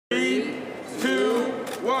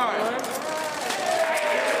One.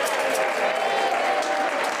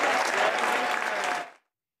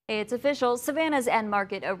 It's official, Savannah's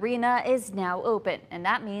Enmarket Arena is now open, and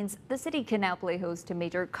that means the city can now play host to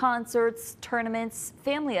major concerts, tournaments,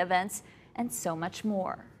 family events, and so much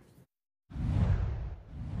more.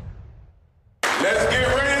 Let's get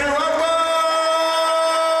ready to rumble!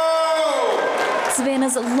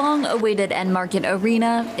 Savannah's long-awaited Enmarket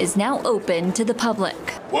Arena is now open to the public.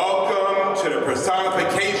 Welcome to the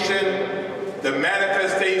personification, the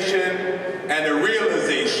manifestation, and the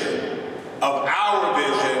realization of our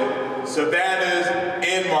vision, Savannah's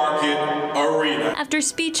Enmarket Arena. After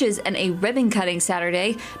speeches and a ribbon-cutting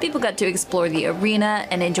Saturday, people got to explore the arena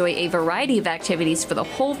and enjoy a variety of activities for the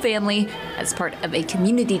whole family as part of a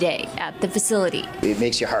community day at the facility. It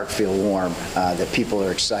makes your heart feel warm that people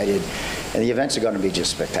are excited, and the events are going to be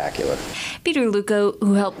just spectacular. Peter Luco,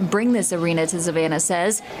 who helped bring this arena to Savannah,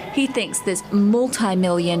 says he thinks this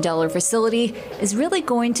multi-million-dollar facility is really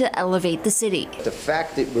going to elevate the city. The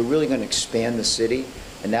fact that we're really going to expand the city,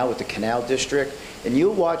 and now with the Canal District, and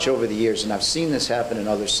you'll watch over the years, and I've seen this happen in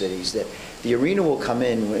other cities, that the arena will come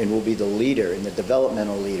in and will be the leader and the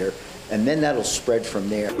developmental leader, and then that'll spread from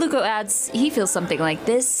there. Luco adds he feels something like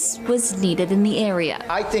this was needed in the area.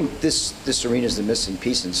 I think this arena is the missing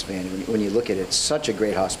piece in Savannah. When you look at it, it's such a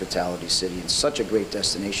great hospitality city and such a great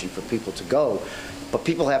destination for people to go. But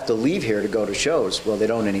people have to leave here to go to shows. Well, they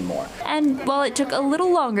don't anymore. And while it took a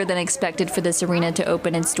little longer than expected for this arena to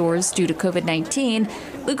open in stores due to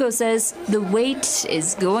COVID-19, Luco says the wait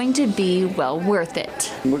is going to be well worth it.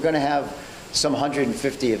 We're going to have some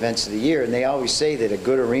 150 events of the year, and they always say that a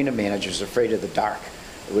good arena manager is afraid of the dark,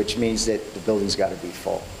 which means that the building's got to be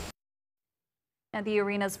full. And the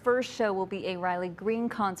arena's first show will be a Riley Green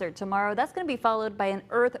concert tomorrow. That's going to be followed by an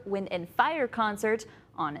Earth, Wind, and Fire concert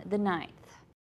on the 9th.